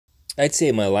I'd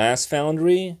say my last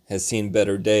Foundry has seen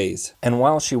better days. And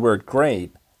while she worked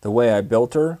great, the way I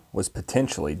built her was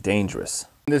potentially dangerous.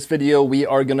 In this video, we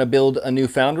are gonna build a new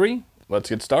Foundry. Let's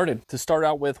get started. To start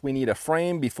out with, we need a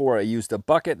frame. Before I used a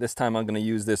bucket. This time I'm gonna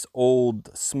use this old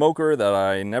smoker that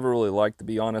I never really liked, to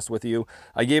be honest with you.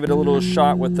 I gave it a little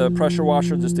shot with the pressure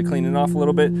washer just to clean it off a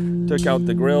little bit. Took out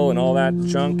the grill and all that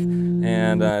junk,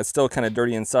 and it's still kind of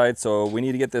dirty inside, so we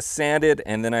need to get this sanded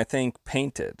and then I think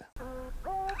painted.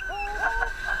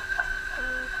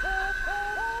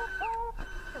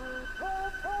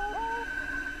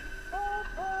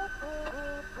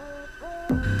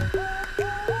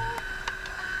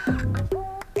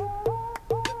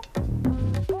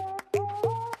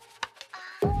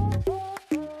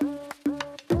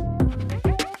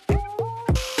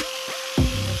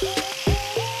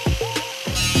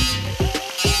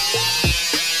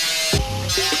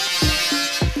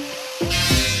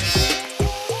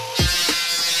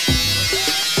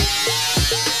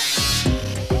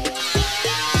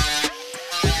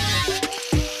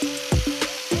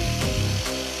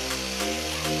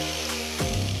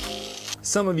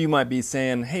 Some of you might be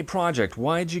saying, hey Project,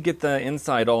 why'd you get the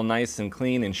inside all nice and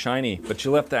clean and shiny, but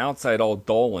you left the outside all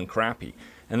dull and crappy?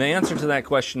 And the answer to that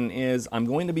question is I'm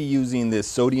going to be using this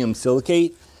sodium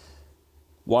silicate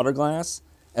water glass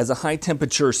as a high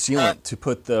temperature sealant to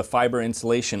put the fiber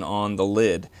insulation on the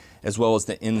lid as well as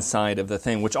the inside of the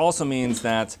thing, which also means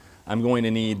that I'm going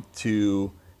to need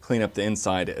to clean up the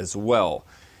inside as well.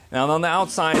 Now on the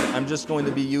outside, I'm just going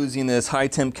to be using this high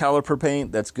temp caliper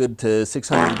paint that's good to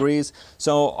 600 degrees.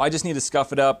 So I just need to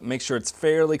scuff it up, make sure it's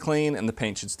fairly clean, and the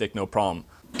paint should stick no problem.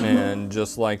 And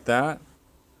just like that,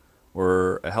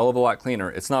 we're a hell of a lot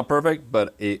cleaner. It's not perfect,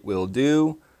 but it will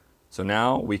do. So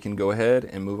now we can go ahead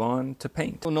and move on to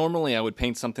paint. So normally I would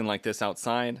paint something like this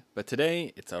outside, but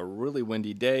today it's a really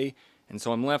windy day, and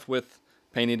so I'm left with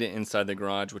painting it inside the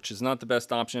garage, which is not the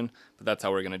best option, but that's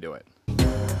how we're gonna do it.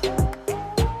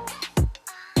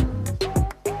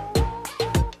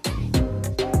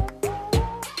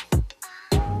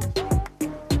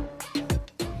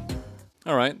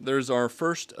 All right, there's our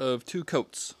first of 2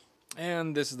 coats.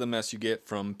 And this is the mess you get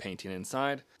from painting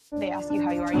inside. They ask you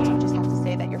how you are, you just have to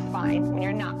say that you're fine when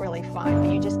you're not really fine,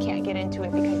 but you just can't get into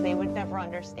it because they would never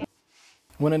understand.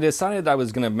 When I decided I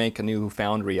was gonna make a new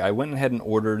Foundry, I went ahead and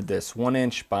ordered this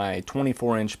 1" by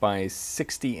 24" by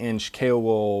 60"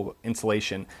 KO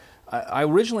insulation.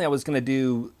 Originally I was going to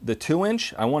do the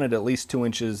 2". I wanted at least 2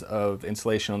 inches of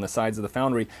insulation on the sides of the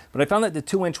Foundry, but I found that the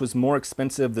 2" was more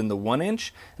expensive than the 1",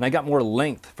 and I got more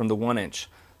length from the 1".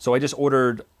 So I just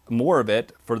ordered more of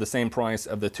it for the same price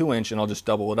of the 2", and I'll just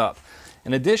double it up.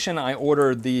 In addition, I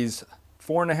ordered these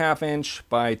 4.5"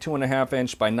 by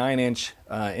 2.5" by 9"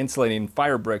 insulating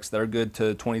fire bricks that are good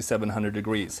to 2700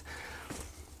 degrees.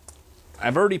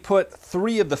 I've already put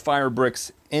 3 of the fire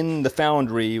bricks in the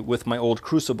Foundry with my old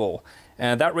crucible,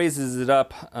 and that raises it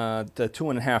up to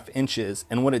 2.5 inches.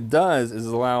 And what it does is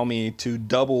allow me to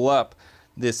double up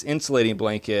this insulating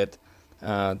blanket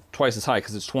twice as high,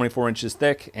 because it's 24 inches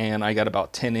thick and I got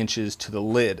about 10 inches to the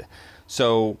lid.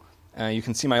 So you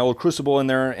can see my old crucible in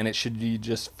there, and it should be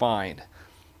just fine.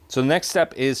 So the next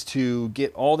step is to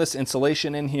get all this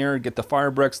insulation in here, get the fire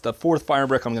bricks. The 4th fire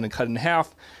brick I'm going to cut in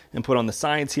half and put on the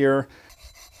sides here.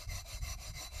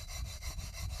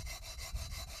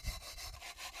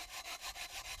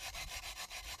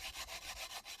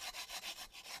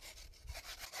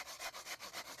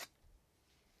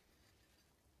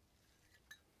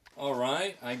 All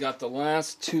right, I got the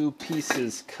last 2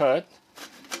 pieces cut.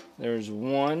 There's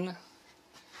 1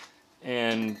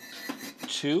 and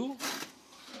 2.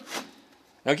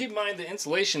 Now keep in mind the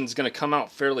insulation is going to come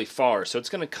out fairly far, so it's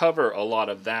going to cover a lot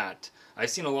of that. I've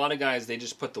seen a lot of guys, they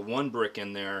just put the 1 brick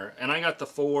in there, and I got the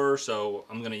 4, so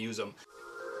I'm going to use them.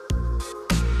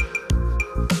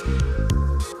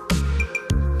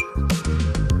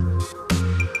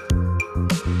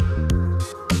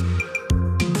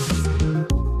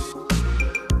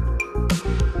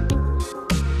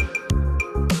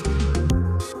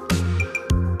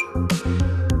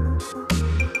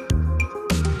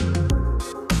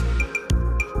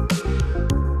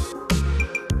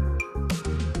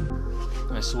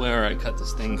 I swear I cut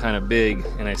this thing kind of big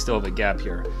and I still have a gap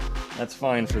here. That's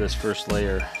fine for this first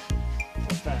layer.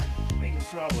 In fact, we can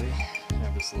probably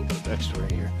have this little bit of extra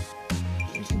right here.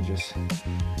 You can just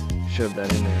shove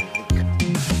that in there.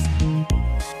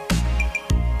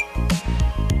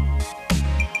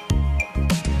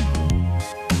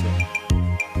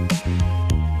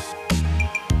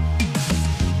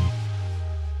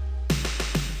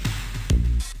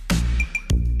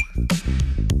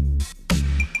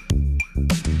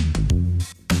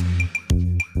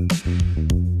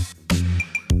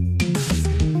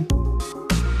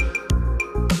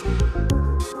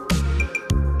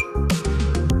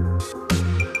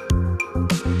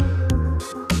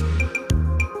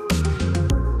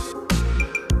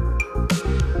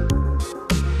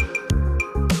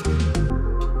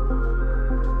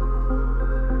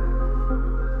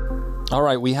 All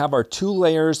right, we have our 2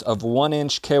 layers of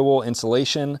 1-inch KWOL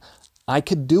insulation. I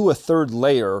could do a 3rd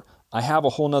layer. I have a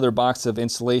whole nother box of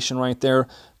insulation right there,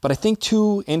 but I think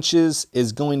 2 inches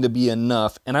is going to be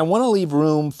enough. And I want to leave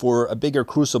room for a bigger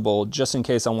crucible just in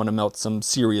case I want to melt some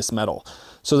serious metal.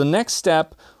 So the next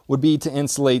step would be to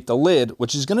insulate the lid,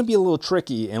 which is going to be a little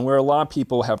tricky and where a lot of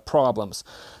people have problems.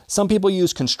 Some people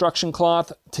use construction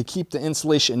cloth to keep the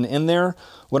insulation in there.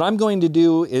 What I'm going to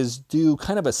do is do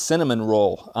kind of a cinnamon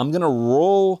roll. I'm going to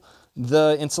roll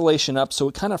the insulation up so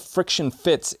it kind of friction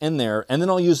fits in there, and then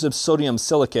I'll use the sodium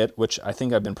silicate, which I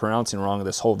think I've been pronouncing wrong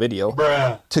this whole video,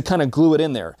 to kind of glue it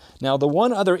in there. Now the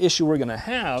one other issue we're going to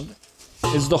have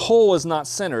is the hole is not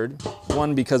centered.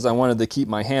 One, because I wanted to keep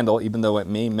my handle, even though it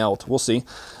may melt, we'll see.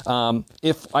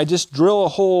 If I just drill a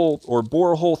hole or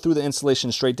bore a hole through the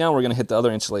insulation straight down, we're gonna hit the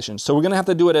other insulation. So we're gonna have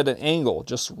to do it at an angle,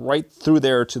 just right through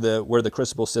there to where the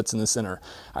crucible sits in the center.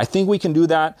 I think we can do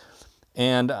that,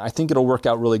 and I think it'll work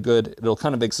out really good. It'll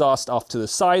kind of exhaust off to the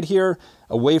side here,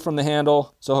 away from the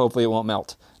handle, so hopefully it won't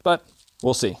melt. But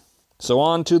we'll see. So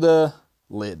on to the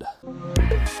lid.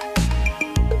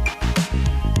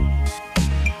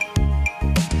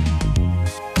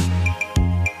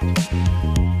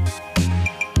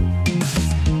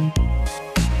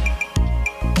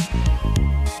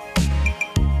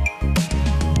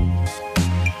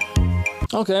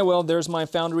 Okay, well, there's my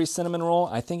Foundry cinnamon roll.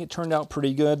 I think it turned out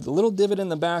pretty good. The little divot in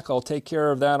the back, I'll take care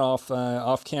of that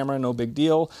off camera, no big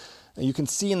deal. You can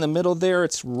see in the middle there,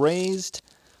 it's raised,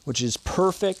 which is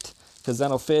perfect because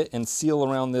that'll fit and seal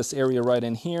around this area right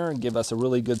in here and give us a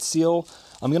really good seal.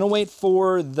 I'm gonna wait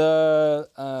for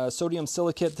the sodium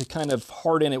silicate to kind of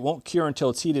harden. It won't cure until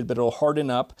it's heated, but it'll harden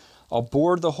up. I'll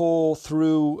bore the hole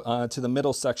through to the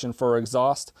middle section for our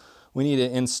exhaust. We need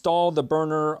to install the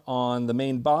burner on the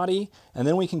main body, and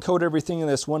then we can coat everything in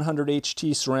this 100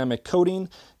 HT ceramic coating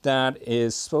that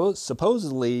is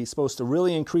supposedly supposed to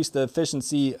really increase the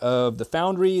efficiency of the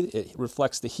Foundry. It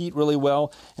reflects the heat really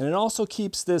well, and it also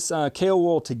keeps this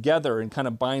KWOL together and kind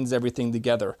of binds everything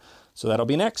together. So that'll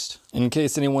be next. In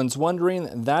case anyone's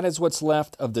wondering, that is what's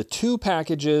left of the 2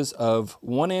 packages of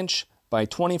 1-inch by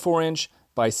 24-inch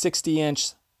by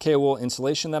 60-inch KWOL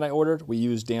insulation that I ordered. We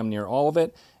used damn near all of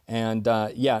it. And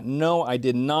yeah, no, I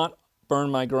did not burn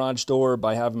my garage door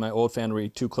by having my old Foundry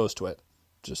too close to it.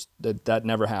 Just that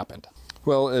never happened.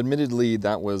 Well, admittedly,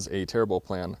 that was a terrible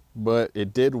plan, but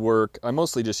it did work. I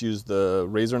mostly just used the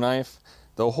razor knife.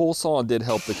 The hole saw did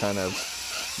help to kind of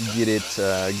get it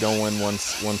going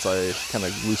once I kind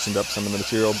of loosened up some of the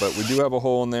material, but we do have a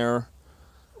hole in there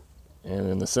and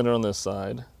in the center on this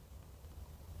side.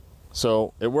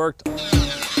 So it worked.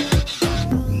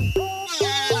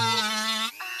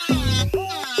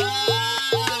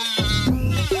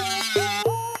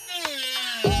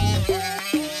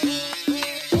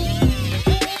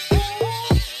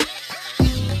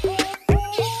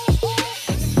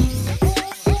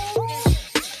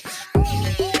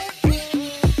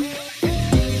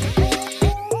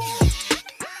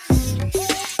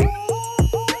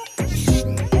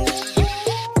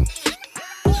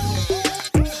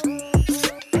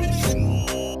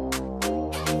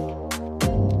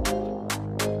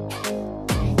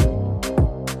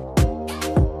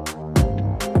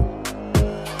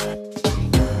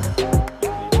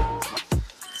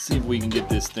 See if we can get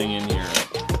this thing in here.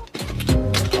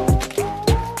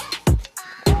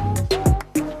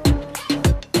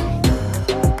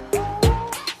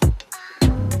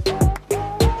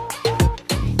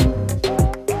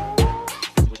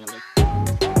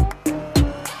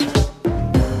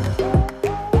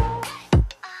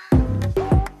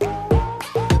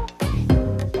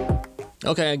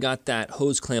 Okay, I got that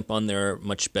hose clamp on there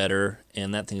much better,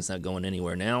 and that thing's not going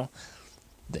anywhere now.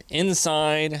 The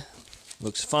inside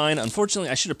looks fine.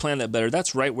 Unfortunately, I should have planned that better.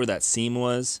 That's right where that seam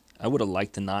was. I would have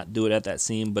liked to not do it at that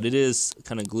seam, but it is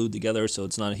kind of glued together, so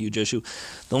it's not a huge issue.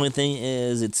 The only thing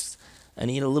is I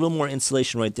need a little more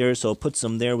insulation right there, so I'll put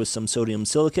some there with some sodium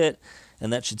silicate,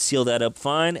 and that should seal that up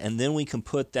fine. And then we can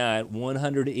put that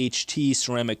 100 HT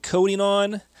ceramic coating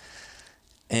on,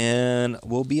 and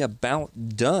we'll be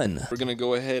about done. We're gonna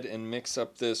go ahead and mix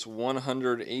up this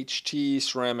 100 HT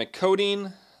ceramic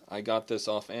coating. I got this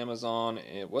off Amazon.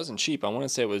 It wasn't cheap. I want to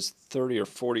say it was $30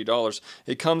 or $40.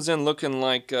 It comes in looking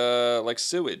like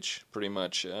sewage, pretty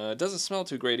much. It doesn't smell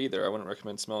too great either. I wouldn't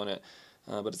recommend smelling it,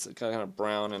 but it's kind of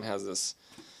brown and has this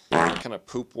kind of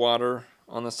poop water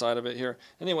on the side of it here.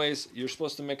 Anyways, you're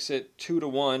supposed to mix it 2 to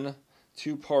 1.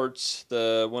 2 parts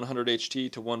the 100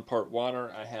 HT to 1 part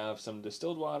water. I have some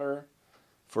distilled water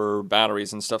for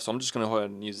batteries and stuff, so I'm just going to go ahead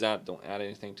and use that. Don't add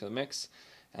anything to the mix,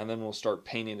 and then we'll start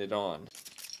painting it on.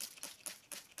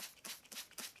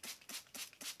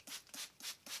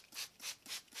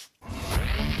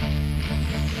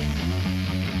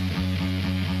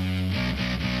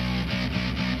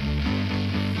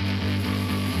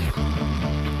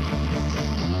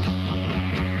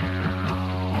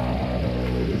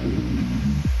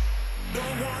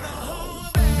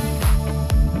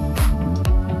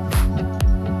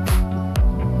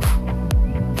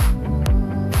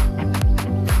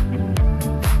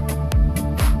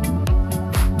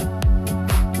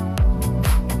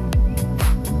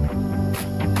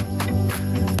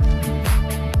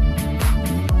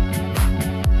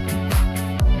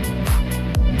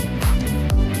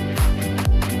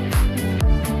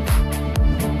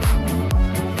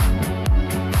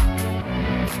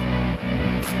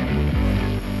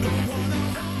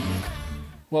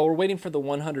 while we're waiting for the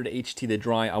 100 HT to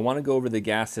dry, I want to go over the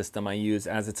gas system I use,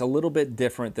 as it's a little bit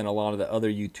different than a lot of the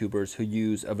other YouTubers who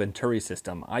use a Venturi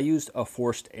system. I used a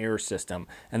forced air system,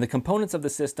 and the components of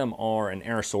the system are an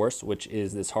air source, which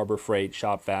is this Harbor Freight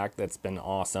shop vac that's been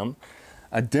awesome,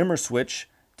 a dimmer switch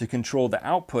to control the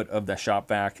output of the shop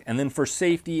vac, and then for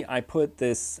safety, I put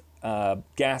this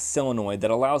gas solenoid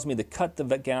that allows me to cut the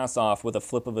gas off with a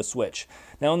flip of a switch.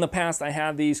 Now in the past I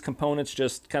had these components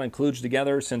just kind of kludged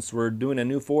together. Since we're doing a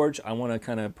new forge, I want to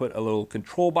kind of put a little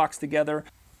control box together.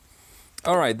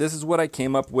 Alright, this is what I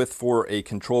came up with for a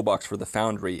control box for the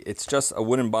Foundry. It's just a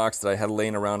wooden box that I had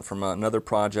laying around from another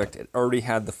project. It already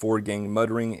had the 4-gang mud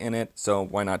ring in it, so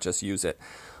why not just use it?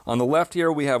 On the left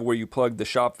here we have where you plug the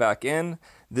shop vac in.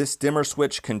 This dimmer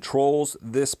switch controls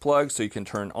this plug, so you can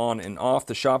turn on and off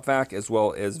the shop vac as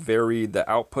well as vary the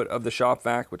output of the shop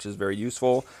vac, which is very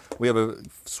useful. We have a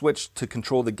switch to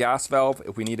control the gas valve.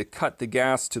 If we need to cut the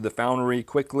gas to the Foundry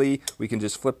quickly, we can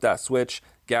just flip that switch.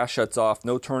 Gas shuts off,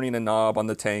 no turning a knob on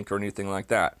the tank or anything like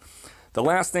that. The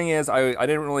last thing is I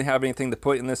didn't really have anything to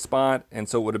put in this spot, and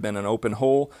so it would have been an open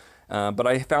hole. But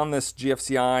I found this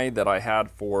GFCI that I had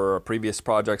for a previous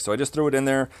project, so I just threw it in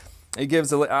there. It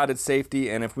gives added safety,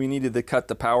 and if we needed to cut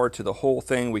the power to the whole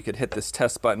thing, we could hit this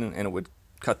test button and it would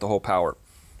cut the whole power.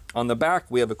 On the back,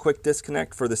 we have a quick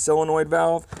disconnect for the solenoid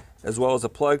valve, as well as a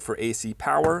plug for AC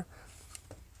power.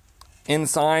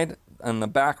 Inside, on the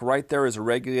back right there, is a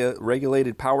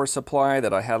regulated power supply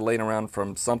that I had laying around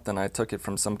from something. I took it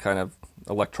from some kind of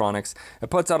electronics.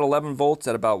 It puts out 11 volts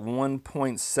at about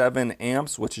 1.7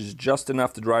 amps, which is just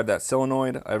enough to drive that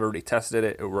solenoid. I've already tested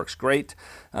it. It works great.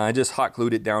 I just hot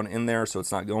glued it down in there so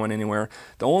it's not going anywhere.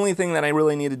 The only thing that I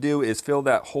really need to do is fill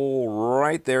that hole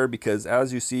right there, because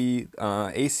as you see,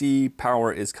 AC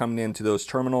power is coming into those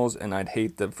terminals, and I'd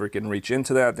hate to freaking reach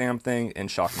into that damn thing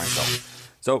and shock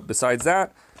myself. So besides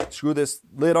that, screw this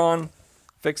lid on,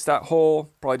 fix that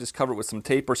hole, probably just cover it with some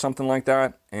tape or something like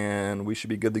that, and we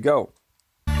should be good to go.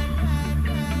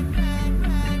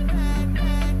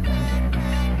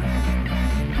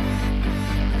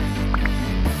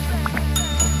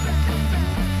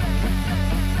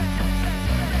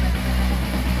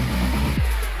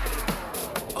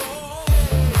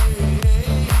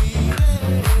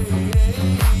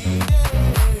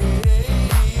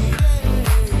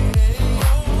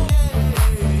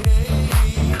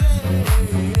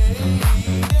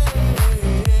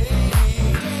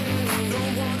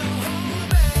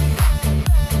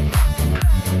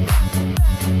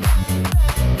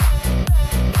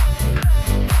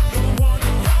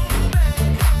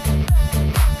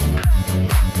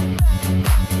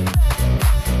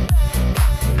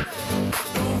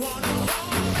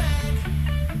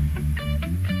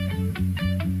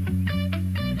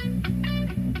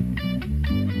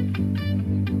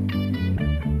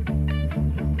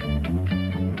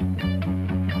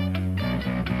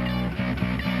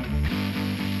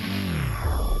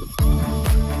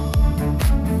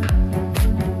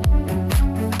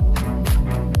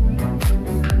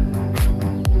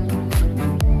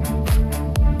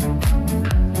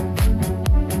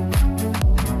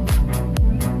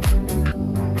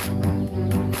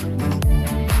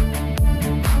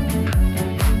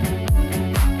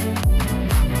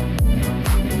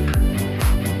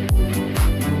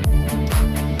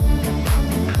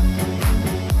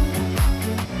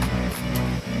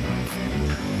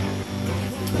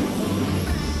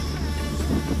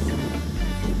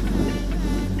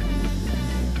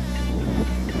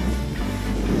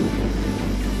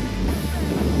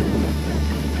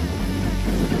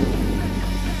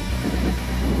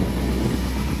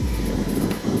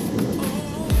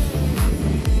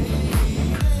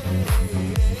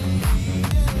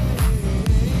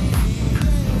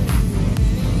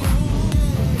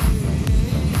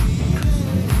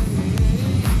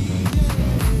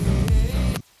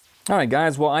 Alright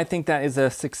guys, well I think that is a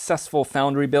successful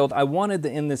Foundry build. I wanted to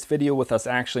end this video with us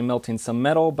actually melting some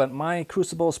metal, but my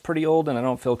crucible is pretty old and I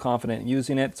don't feel confident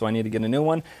using it, so I need to get a new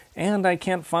one. And I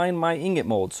can't find my ingot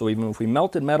mold, so even if we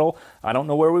melted metal, I don't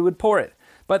know where we would pour it.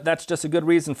 But that's just a good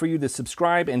reason for you to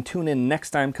subscribe and tune in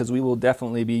next time, because we will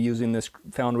definitely be using this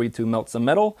Foundry to melt some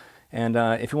metal. And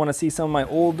if you want to see some of my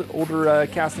older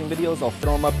casting videos, I'll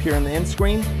throw them up here in the end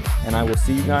screen, and I will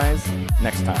see you guys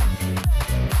next time.